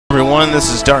everyone,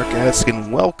 this is Dark-Esque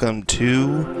and welcome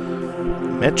to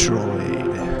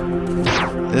Metroid.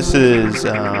 This is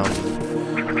a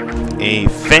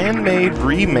fan-made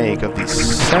remake of the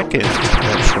second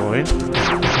Metroid,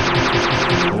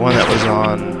 the one that was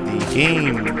on the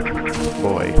Game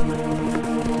Boy.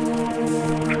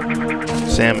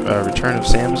 Return of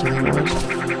Samus, I think it was.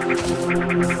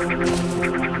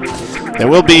 There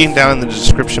will be, down in the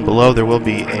description below, there will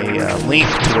be a link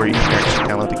to where you can actually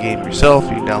download the game yourself.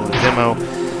 You can download the demo.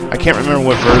 I can't remember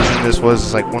what version this was.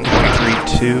 It's like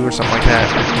 1.32 or something like that.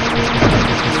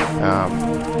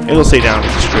 It'll say down in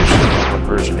the description what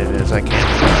version it is. I can't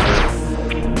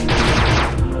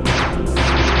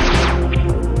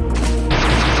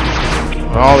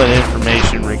remember. All the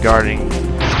information regarding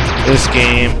this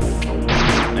game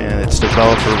and its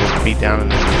developer will be down in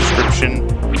the description.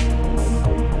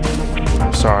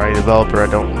 Sorry, developer, I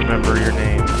don't remember your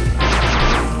name. But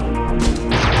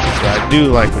I do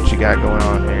like what you got going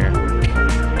on here.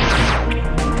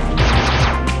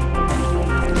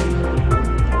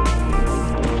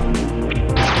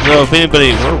 So if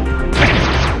anybody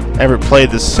ever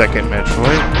played the second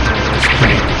Metroid, it's a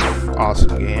pretty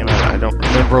awesome game. I don't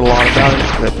remember a lot about it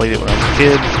because I played it when I was a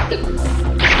kid.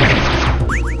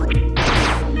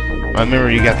 I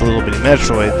remember you got the little bitty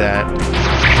Metroid that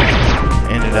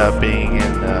ended up being in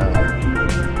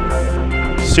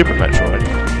Super Metroid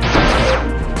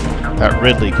that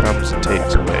Ridley comes and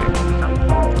takes away.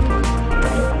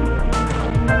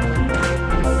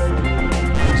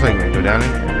 Looks like we're gonna go down in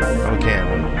here. Okay,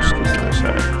 we'll just go to the other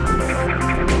side.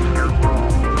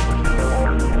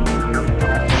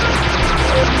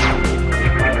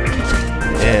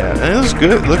 Yeah, and it looks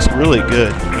good. It looks really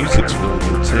good. The music's really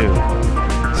good too.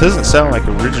 This doesn't sound like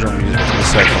original music from the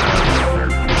second one.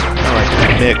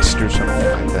 Like mixed or something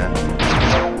like that.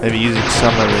 Maybe using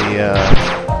some of the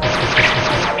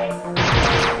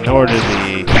nor do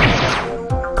the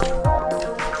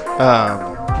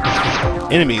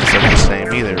enemies are the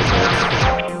same either, but I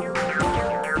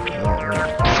don't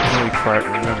really quite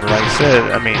remember. Like I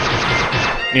said, I mean,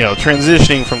 you know,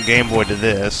 transitioning from Game Boy to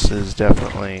this is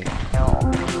definitely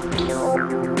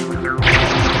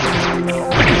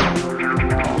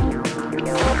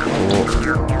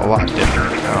a lot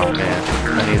different. Oh man,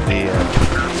 I need the.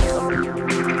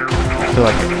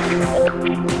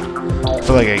 I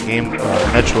feel like a game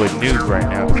Metroid noob right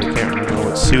now because I can't remember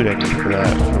what suit I need for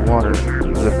that for the water. Is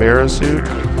it a Barrow suit? I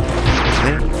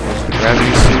think it's the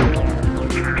gravity suit.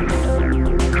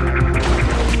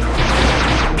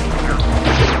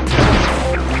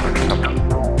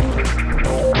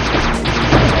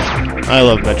 I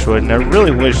love Metroid, and I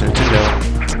really wish Nintendo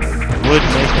would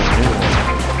make a new one.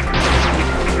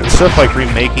 Stuff like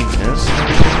remaking this.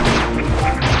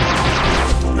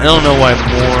 I don't know why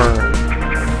more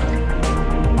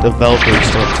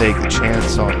developers don't take the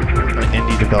chance on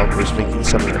indie developers making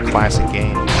some of their classic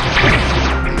games.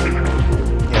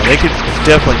 You know, they could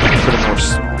definitely put a more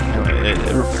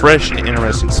a fresh and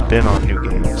interesting spin on new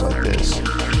games like this. You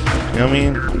know what I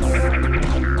mean?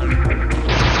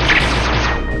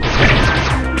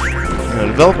 You know,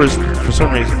 developers for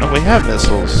some reason, oh, we have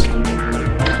missiles.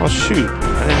 Well, shoot. I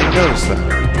didn't even notice that.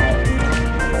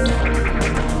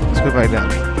 Let's go back down.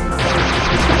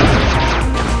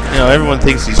 You know, everyone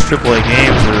thinks these AAA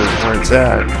games are where it's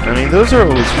at. I mean, those are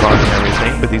always fun and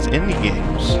everything, but these indie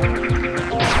games,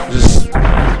 just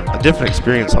a different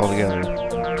experience altogether.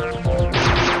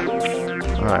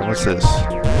 Alright, what's this?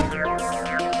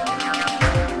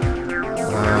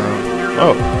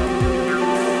 Oh.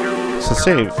 It's a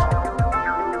save.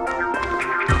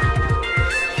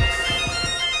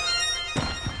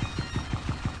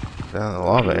 Down the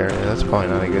lava area, that's probably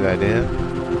not a good idea.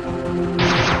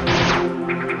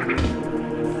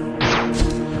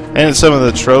 And some of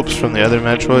the tropes from the other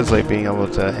Metroids, like being able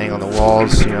to hang on the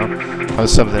walls, you know,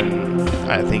 was something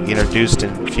I think introduced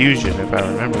in Fusion, if I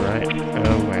remember right.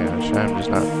 Oh my gosh, I'm just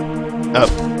not up.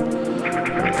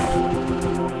 There we go.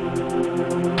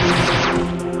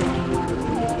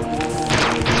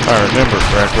 If I remember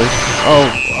correctly. Oh,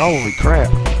 holy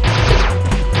crap.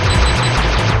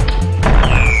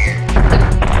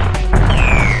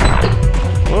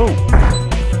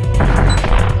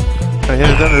 I hit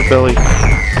his underbelly.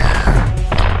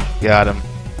 Got him.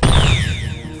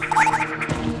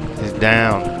 He's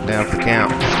down. Down for the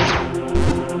count.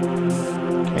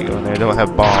 Can't go in there. Don't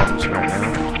have bombs right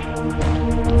now.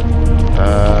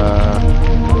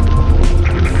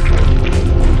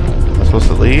 Am I supposed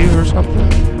to leave or something?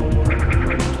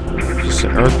 Just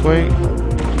an earthquake?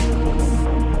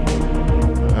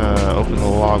 Open the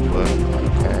logbook.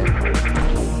 Okay.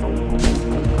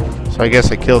 So I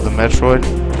guess I killed the Metroid.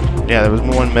 Yeah, there was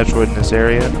one Metroid in this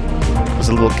area. There's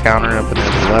a little counter up in the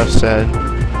left side,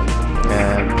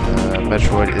 and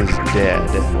Metroid is dead.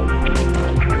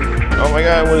 Oh my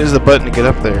god, what is the button to get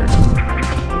up there?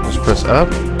 Just press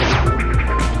up?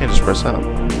 Yeah, just press up.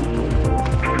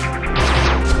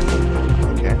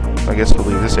 Okay, I guess we'll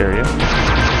leave this area.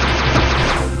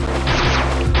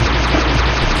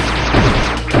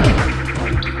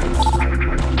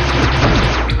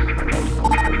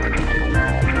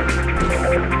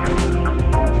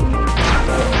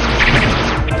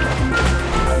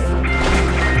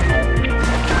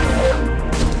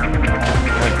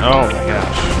 Oh my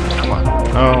gosh. Come on.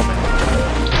 Oh man.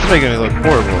 It's making me look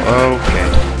horrible. Okay.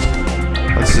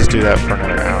 Let's just do that for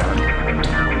another hour.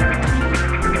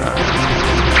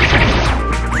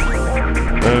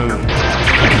 Boom.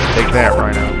 Take that,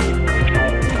 Rhino.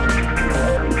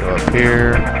 Go up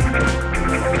here.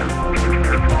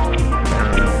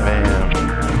 Bam.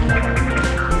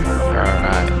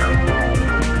 Alright.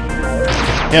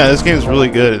 Yeah, this game is really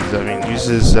good. I mean,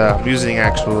 I'm using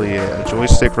actually a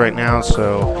joystick right now,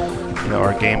 so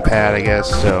or a gamepad, I guess.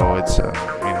 So it's you're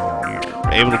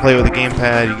able to play with a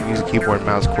gamepad. You can use a keyboard and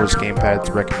mouse. Of course, gamepad is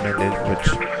recommended.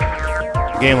 Which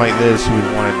a game like this, you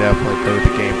would want to definitely play with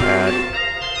a gamepad.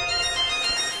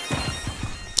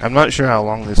 I'm not sure how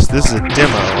long this is a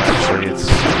demo. Actually, it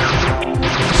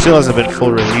still hasn't been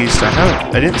full released.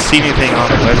 I didn't see anything on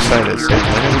the website that said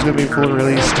when it was going to be full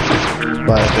released,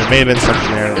 but there may have been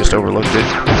something there and I just overlooked it.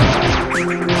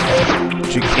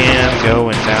 But you can go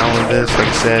and download this. Like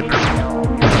I said,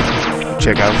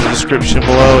 check out the description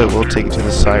below. It will take you to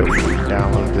the site where you can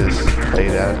download this, play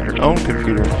it out on your own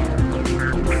computer,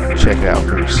 check it out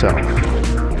for yourself.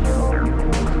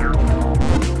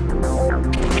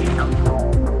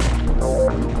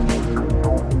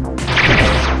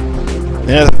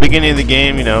 Yeah, at the beginning of the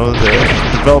game, the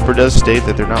developer does state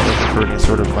that they're not looking for any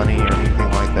sort of money or anything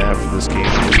like that for this game.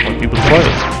 They just want people to play it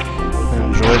and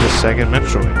enjoy the second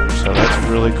Metroid. So that's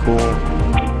really cool.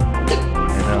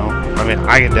 I mean,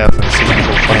 I can definitely see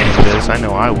people playing with this. I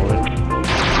know I would.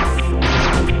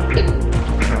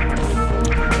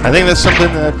 I think that's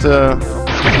something that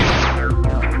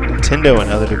Nintendo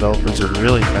and other developers are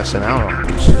really messing out on.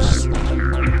 It's just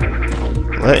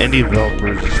let indie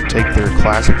developers take their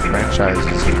classic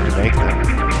franchises and remake them.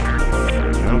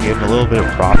 Give them a little bit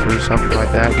of profit or something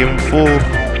like that. Give them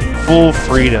full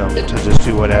freedom to just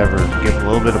do whatever. Give them a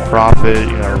little bit of profit.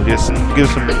 Give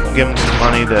them some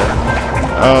money to.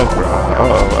 A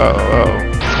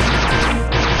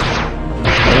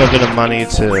little bit of money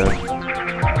to,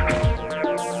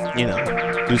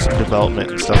 do some development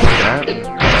and stuff like that.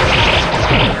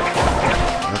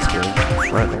 That's good.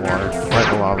 Right in the water. Right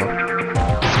in the lava.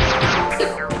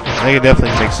 I think it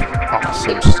definitely makes some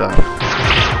awesome stuff.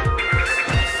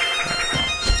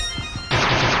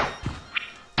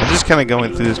 I'm just kind of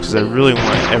going through this because I really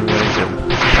want everybody to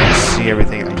kind of see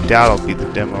everything. I doubt I'll beat the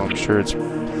demo. I'm sure it's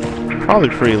probably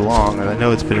pretty long, and I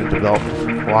know it's been in development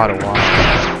for quite a while.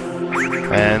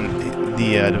 And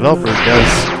the developer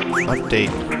does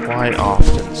update quite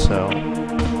often, so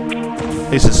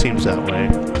at least it seems that way.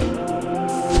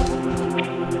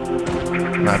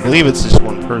 And I believe it's just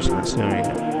one person that's doing it.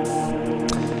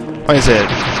 Like I said,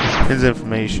 his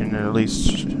information, or at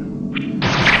least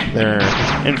their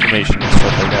information and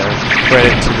stuff like that,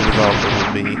 credit to the developer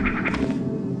will be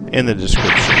in the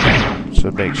description.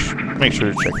 So make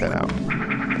sure to check that out.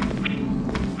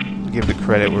 Give the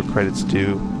credit where credit's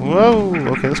due. Whoa!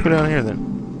 Okay, let's go down here then.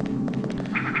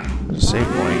 There's a save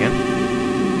point again.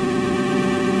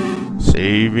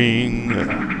 Saving.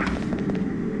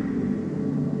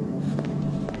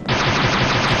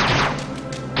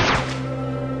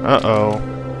 Uh-oh.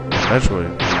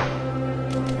 Metroid.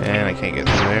 And I can't get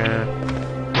through there.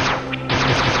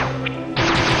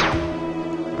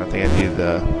 I think I need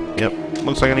the... Yep.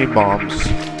 Looks like I need bombs.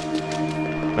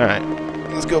 Alright.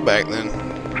 Let's go back then.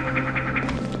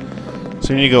 So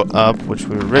we need to go up, which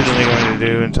we were originally going to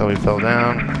do until we fell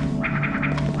down.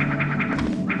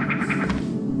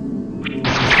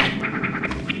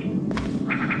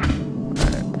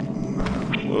 Alright.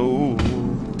 Whoa.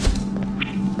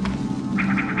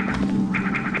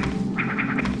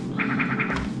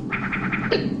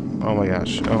 Oh my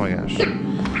gosh. Oh my gosh.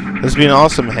 This would be an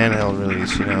awesome handheld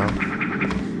release,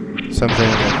 Something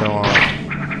that go on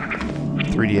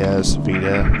 3DS,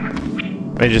 Vita,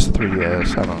 maybe just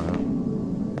 3DS, I don't know.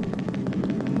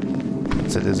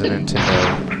 Since it is a Nintendo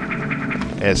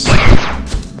S.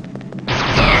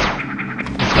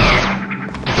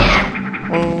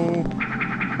 Oh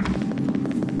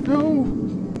no!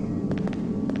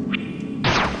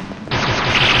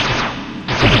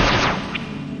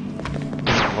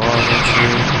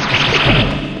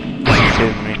 Are you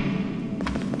kidding me?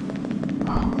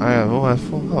 I have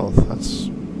full health. That's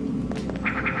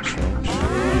strange.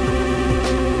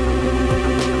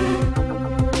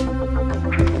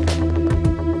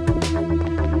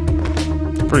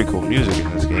 Pretty cool music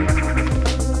in this game.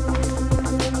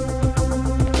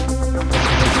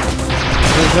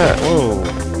 What is that? Whoa.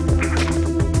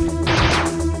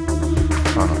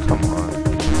 Oh, come on.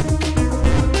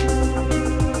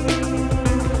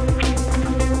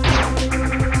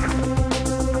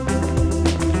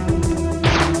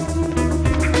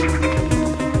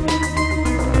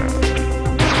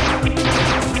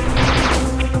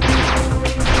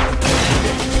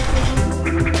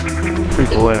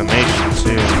 Pretty cool animation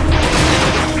too.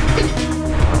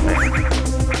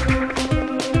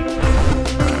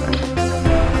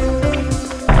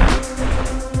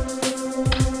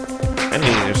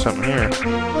 There's something here.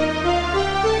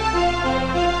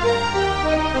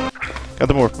 Got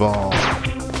the morph ball.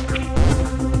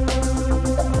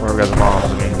 Or we got the bombs,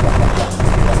 I mean.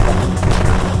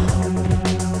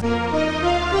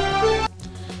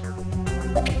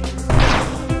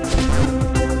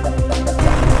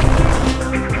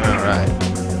 Alright.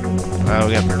 Now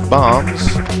we got the bombs.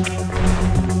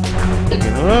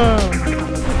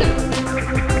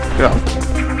 Get off.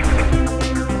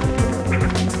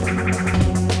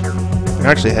 I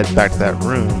actually head back to that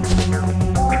room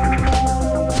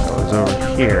that was over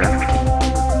here.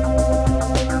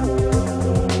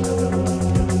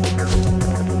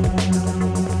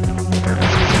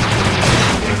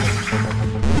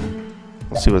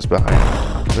 Let's see what's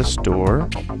behind this door.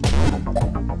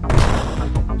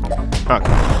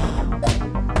 Okay.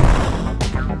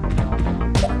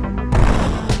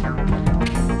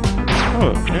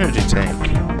 Oh, energy tank.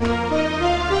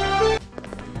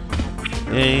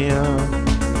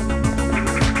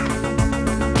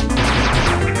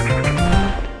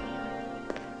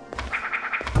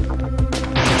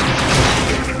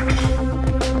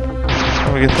 How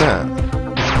do we get that?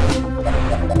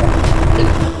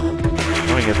 I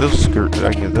can get those skirts. I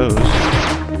can get those.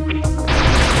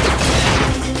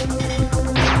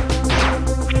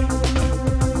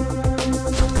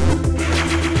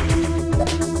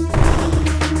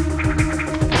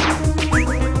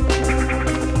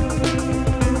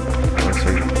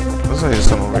 There's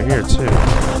some over here too.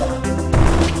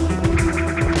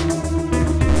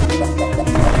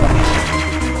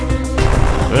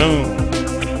 Boom.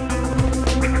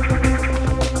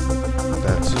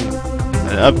 That's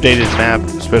an updated map,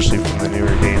 especially from the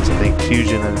newer games. I think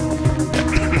Fusion and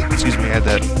excuse me had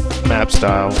that map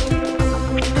style. Kind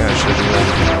of showed you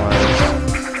everything it was.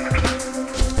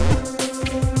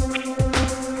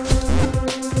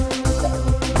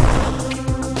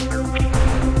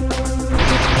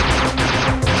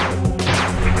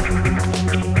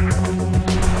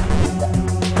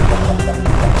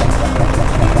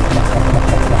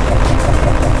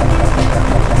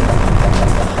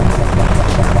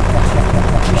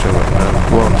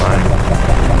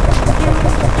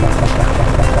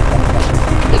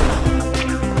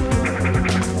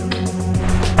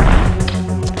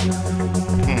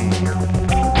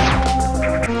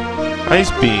 Ice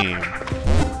beam.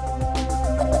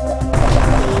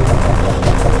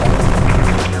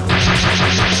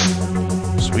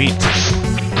 Sweet.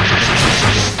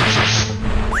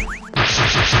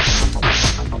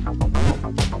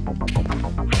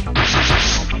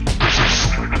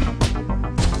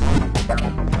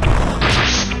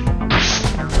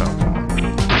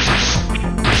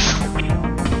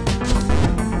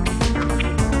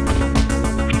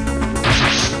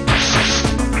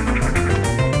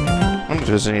 If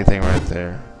there's anything right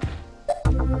there.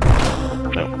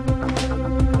 No.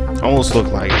 Almost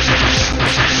looked like it.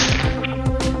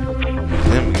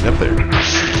 Then we get up there.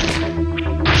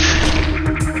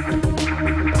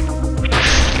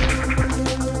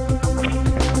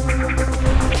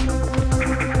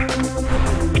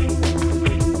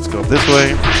 Let's go this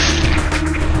way.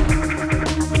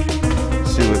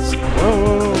 See what's.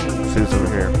 Whoa! See what's over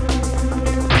here.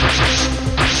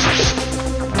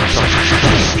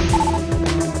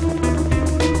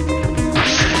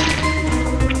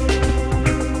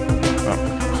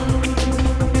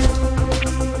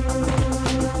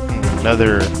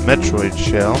 Another Metroid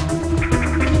shell.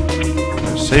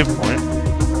 Another save point.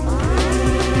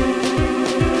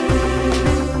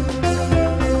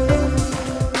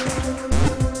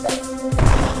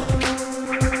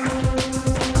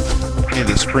 And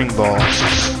the spring ball.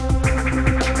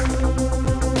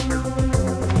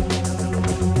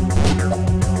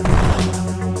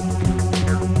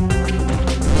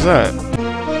 What's that?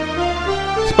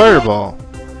 Spider ball.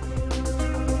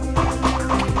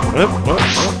 Whoop, whoop, whoop.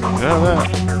 Get out of that.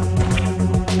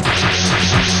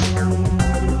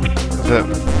 that? I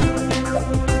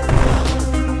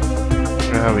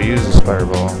don't know how we use this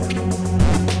fireball.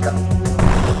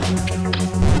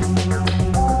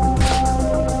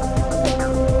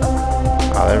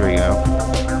 Oh, there we go.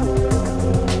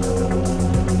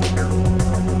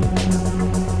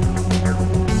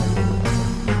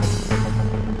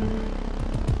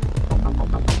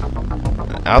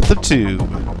 Out the tube.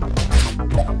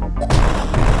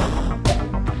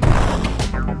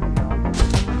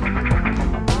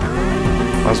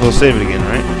 Might as well save it again,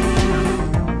 right?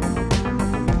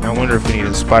 I wonder if we need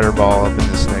a spider ball up in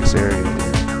this next area.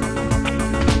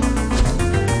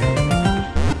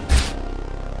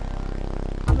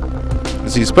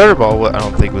 See, spider ball, I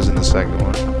don't think was in the second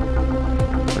one.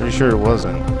 Pretty sure it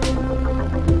wasn't.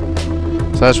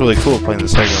 So that's really cool playing the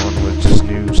second one with just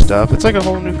new stuff. It's like a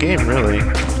whole new game, really. I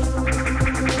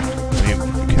mean,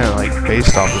 kind of like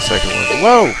based off the second one.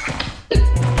 Whoa!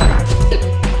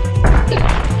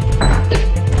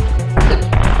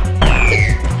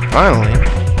 Finally,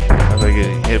 as I get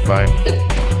hit by.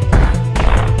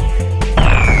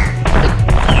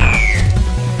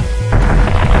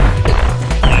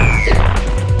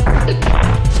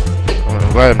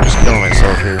 I'm glad I'm just killing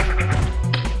myself here.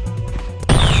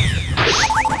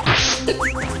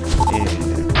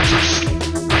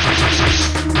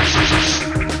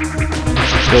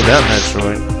 Killed that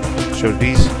Metroid. Showed him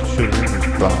his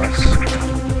boss.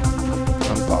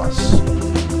 I'm boss.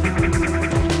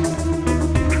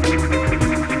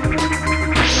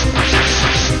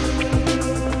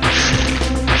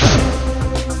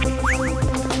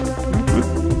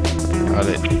 Got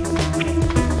it.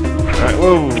 Alright,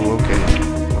 whoa, okay.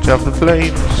 Watch out for the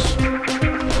flames.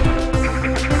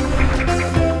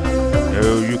 No,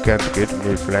 you can't get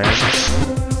me, flames.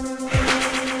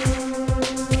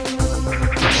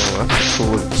 That's a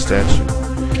cool looking statue.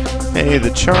 Hey,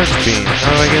 the charge beam.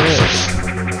 How do I get it?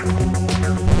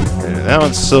 That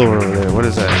one's silver over there. What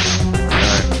is that?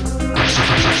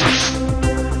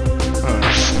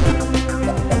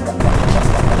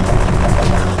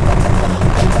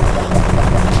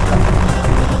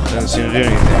 Doesn't seem to do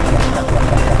anything.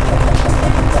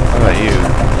 How about you?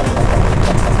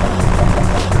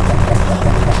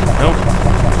 Nope.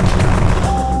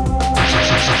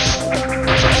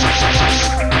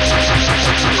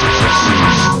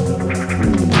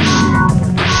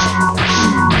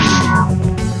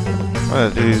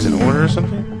 What, do these in order or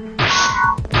something?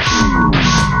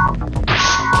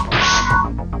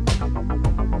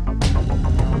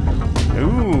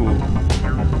 Ooh.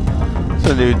 It's a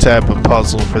new type of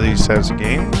puzzle for these types of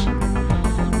games.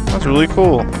 That's really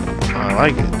cool. I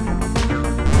like it.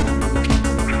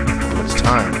 It's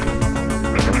time.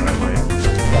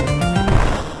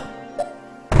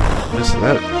 Missed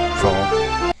that fall.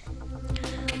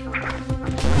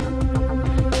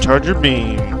 Charger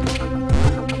beam.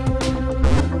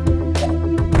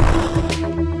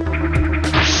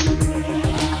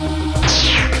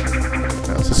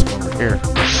 Here.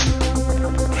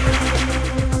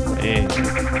 And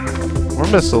more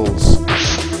missiles.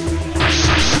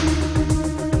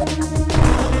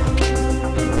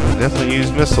 Definitely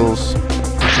use missiles.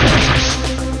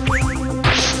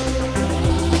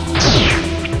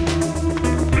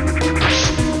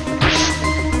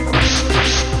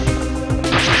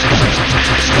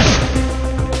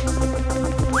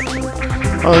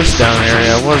 Oh, this down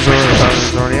area was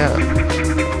already at.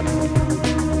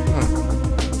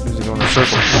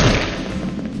 Circle.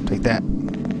 Take that.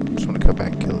 Just want to come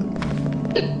back and kill it.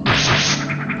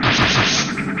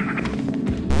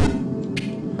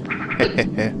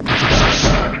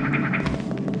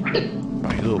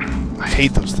 I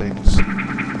hate those things.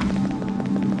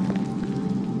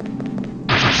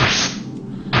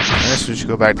 Next we should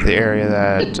go back to the area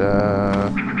that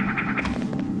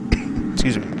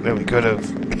excuse me, that we could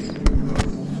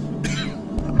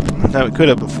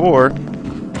have before.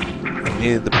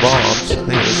 Needed the bombs. I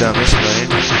think it was down this way.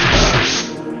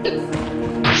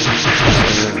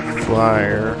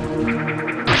 Flyer.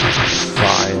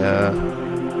 Fire.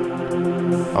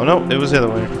 Oh no, it was the other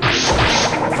way.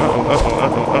 Uh-oh, uh-oh,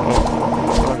 uh-oh, uh-oh.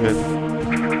 It's not good.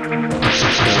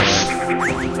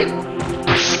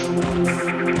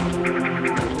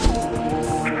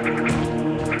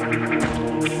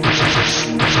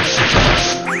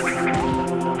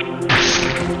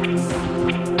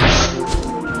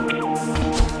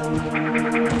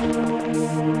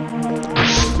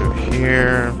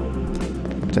 Here,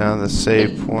 down the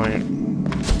save point.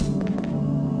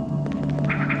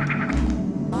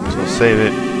 So we'll save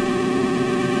it.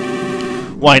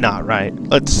 Why not, right?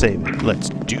 Let's save it. Let's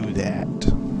do that.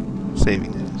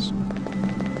 Saving this.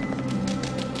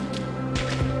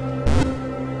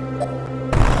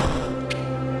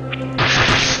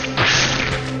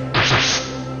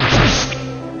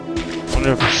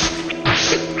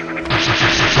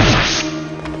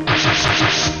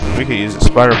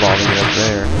 spider ball to get up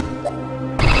there.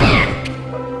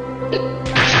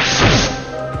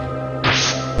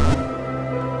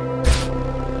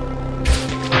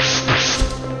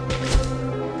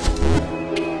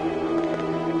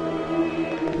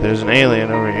 There's an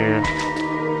alien over here.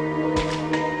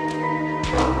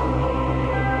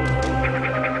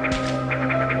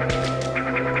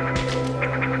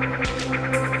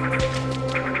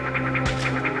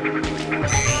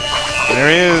 There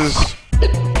he is.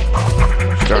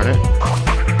 Darn it.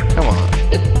 Come on.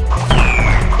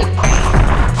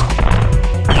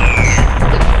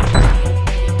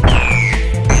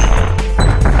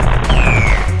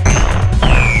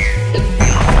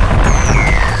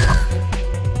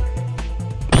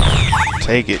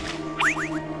 Take it.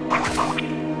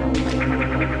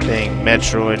 Dang,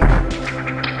 Metroid.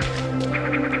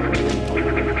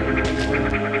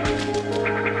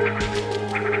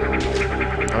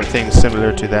 Things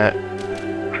similar to that.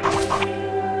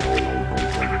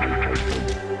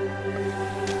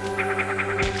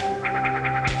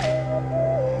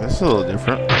 This is a little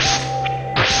different.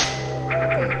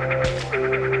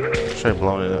 Try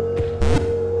blowing it up.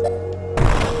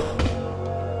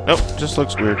 Nope, just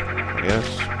looks weird, I guess.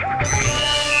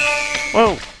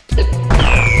 Whoa!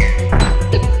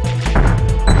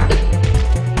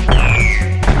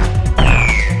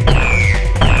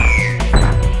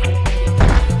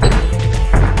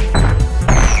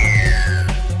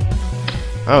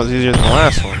 That was easier than the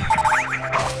last one.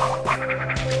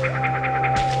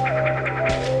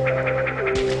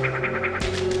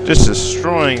 Just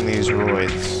destroying these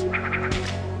roids.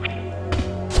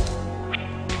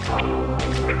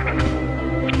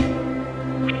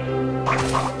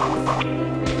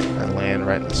 I land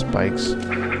right in the spikes.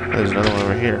 There's another one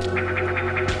over here.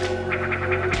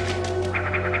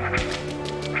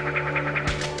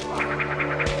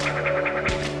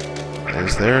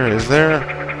 Is there? Is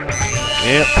there?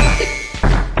 Yep.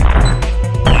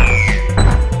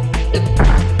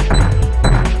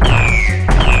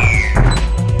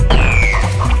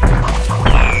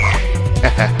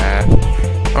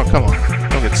 Oh, come on.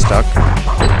 Don't get stuck.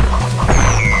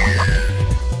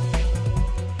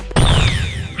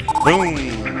 Boom!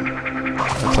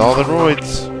 That's all the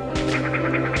roids.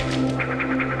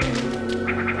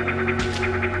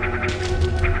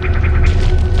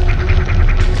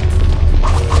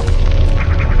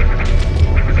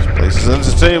 This is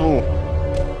unstable.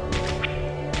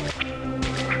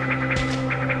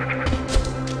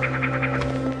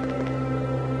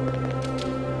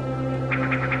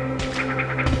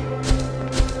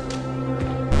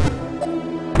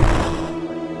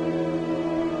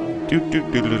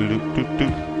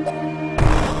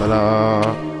 Ta-da!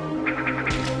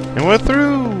 And we're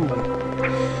through.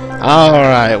 All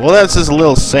right. Well, that's just a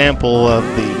little sample of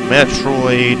the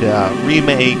Metroid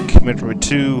remake, Metroid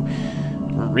 2.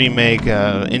 Remake,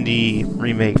 indie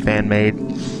remake, fan made.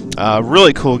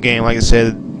 Really cool game. Like I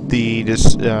said, the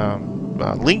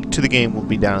link to the game will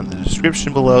be down in the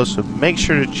description below, so make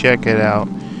sure to check it out,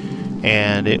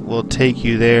 and it will take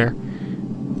you there,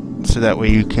 so that way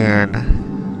you can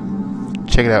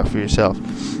check it out for yourself.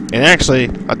 And actually,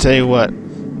 I'll tell you what,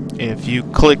 if you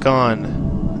click on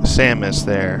Samus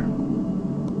there,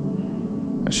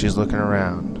 as she's looking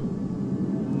around,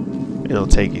 it'll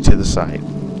take you to the site.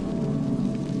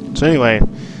 So anyway,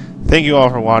 thank you all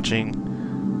for watching.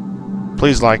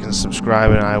 Please like and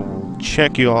subscribe, and I will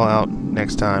check you all out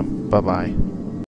next time. Bye-bye.